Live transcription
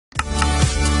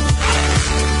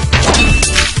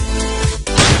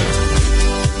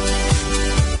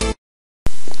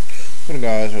So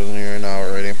guys, I wasn't here now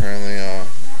already apparently,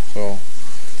 so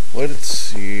let's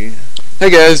see. Hey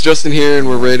guys, Justin here, and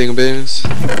we're rating Babies.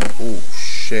 Oh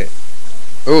shit.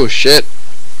 Oh shit.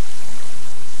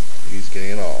 He's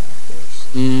getting it all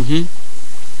first.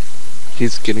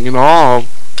 He's getting it all.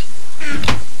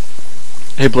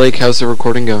 Hey Blake, how's the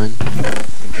recording going?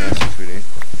 Fantastic, sweetie.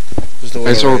 Just a Are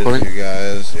you still little recording? for you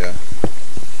guys, yeah.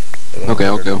 Okay,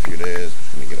 I'll go. A few days.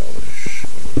 Let me get all this shit.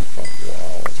 Fuck,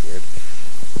 wow, that's weird.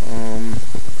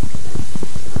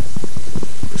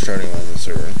 We're starting on the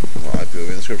server. IP will be in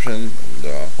the description. And,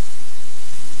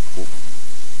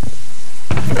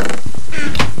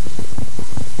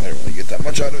 I didn't really get that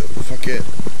much out of it. Fuck it.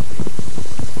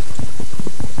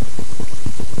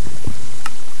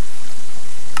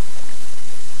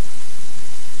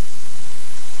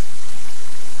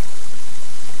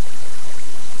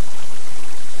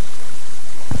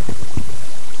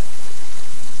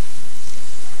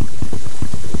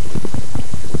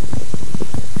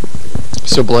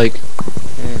 So Blake,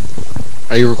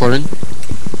 are you recording?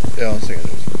 Yeah, let's take it.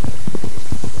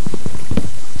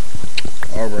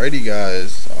 Alrighty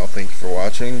guys, thank you for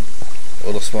watching. A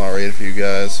little small raid for you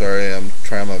guys. Sorry, I'm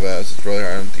trying my best. It's really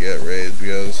hard to get raids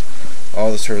because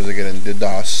all the servers are getting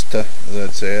DDoSed, as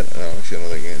I'd say it. No, actually I don't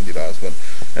think they're getting DDoSed,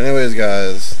 but anyways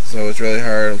guys, so it's really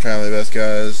hard. I'm trying my best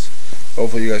guys.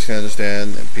 Hopefully you guys can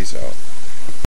understand, and peace out.